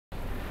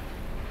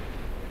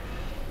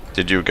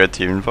Did you get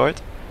the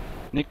invite?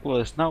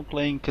 NiQuil is now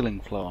playing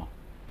Killing Floor.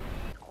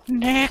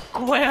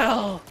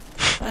 NiQuil!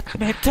 Let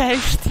me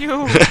taste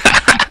you!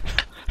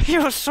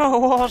 You're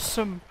so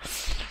awesome!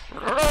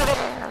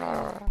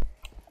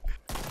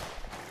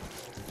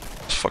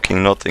 There's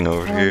fucking nothing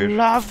over here. I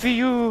love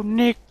you,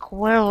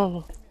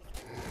 NiQuil!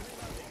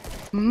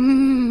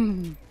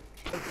 Mmm!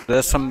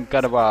 There's some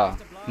kind of a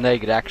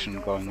naked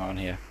action going on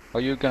here. Are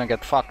you gonna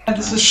get fucked? Yeah,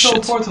 this is so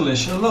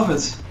Portalish, I love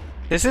it.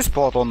 This is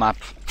Portal map.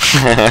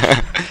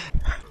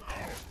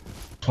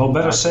 Well,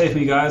 better save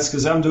me, guys,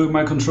 because I'm doing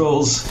my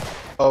controls.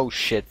 Oh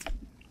shit.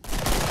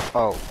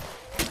 Oh.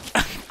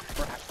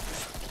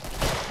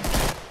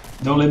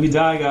 Don't let me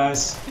die,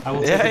 guys. I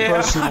will take it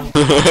personal.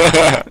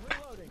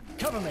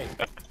 Cover me.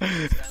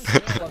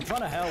 I'm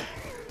trying to help.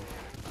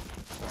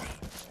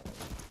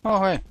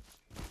 Oh hey.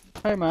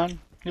 Hey man,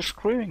 you're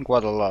screaming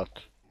quite a lot.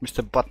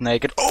 Mr. Butt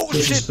Naked. Oh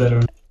This shit! is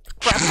better.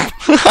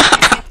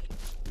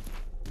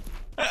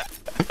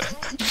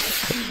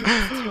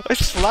 I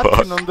slapped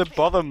him on the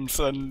bottoms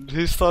and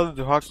he started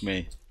to hug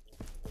me.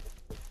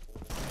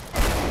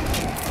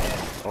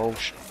 Oh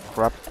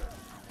crap.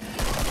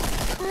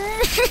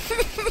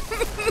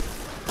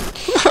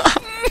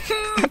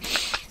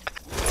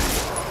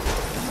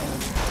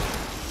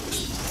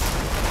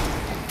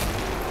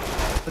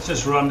 Let's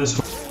just run this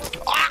one.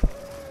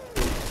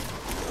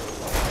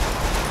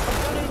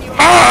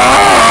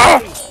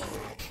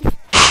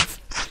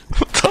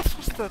 What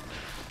was that?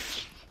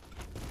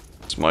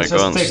 It's my Let's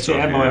guns. just take the still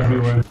ammo here.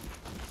 everywhere.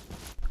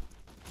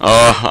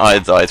 Oh, I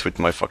died with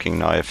my fucking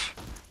knife.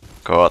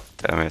 God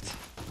damn it.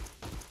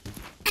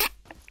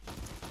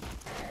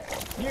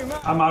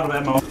 I'm out of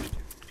ammo.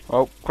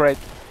 Oh great.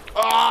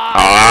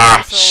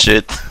 Ah,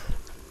 shit.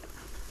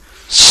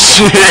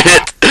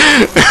 Shit!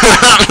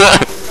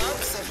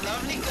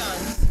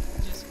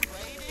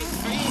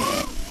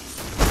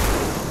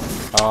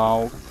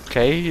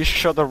 Okay, you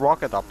shot a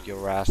rocket up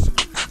your ass.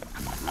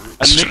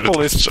 And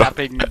NiQuil is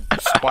stabbing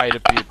spider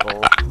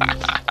people.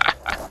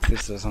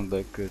 This doesn't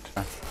look good.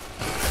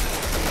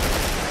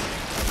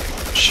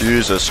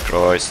 Jesus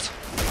Christ.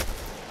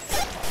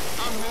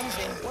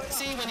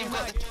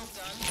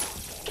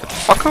 Get the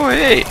fuck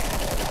away!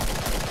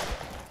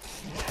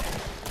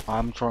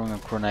 I'm throwing a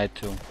grenade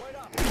too.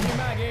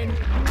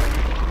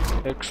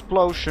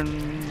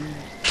 Explosion!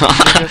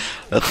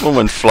 That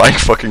woman flying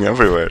fucking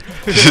everywhere.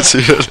 Did you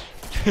see that?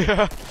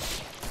 Yeah.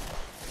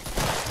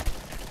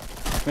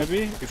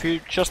 Maybe if you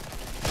just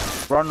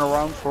run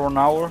around for an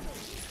hour.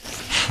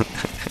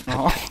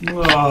 Oh.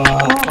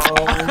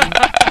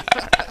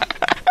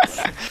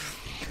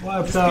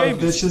 Wiped out,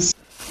 bitches.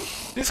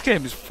 This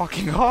game is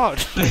fucking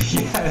hard.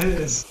 Yeah, it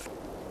is.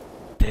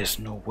 There's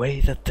no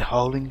way that the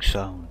howling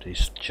sound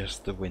is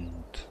just the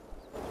wind.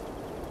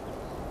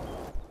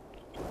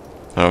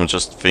 I'm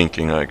just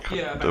thinking like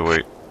Yeah, the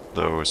way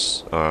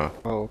those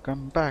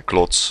Welcome back.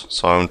 clots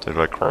sound, they're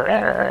like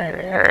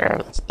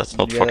that's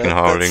not fucking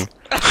howling.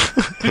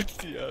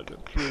 Yeah,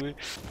 that's really.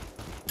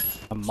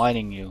 I'm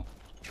mining you.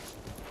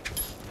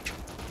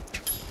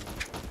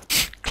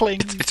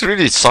 Cling. It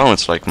really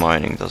sounds like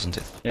mining, doesn't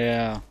it?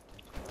 Yeah.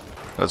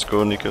 Let's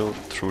go, NiQuil,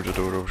 through the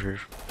door over here.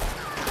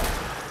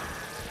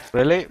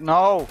 Really?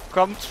 No!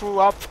 Come through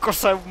up,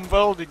 cause I'm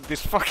welding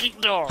this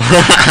fucking door!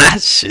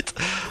 Shit.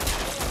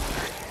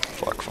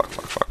 Fuck, fuck,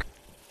 fuck, fuck.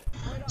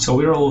 So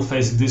we're all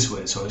facing this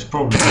way, so it's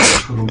probably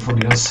from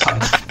the other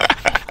side.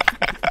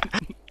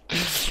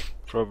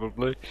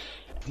 Probably.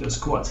 The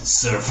squad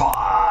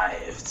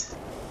survived!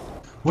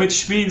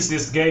 Which means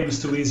this game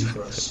is too easy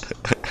for us.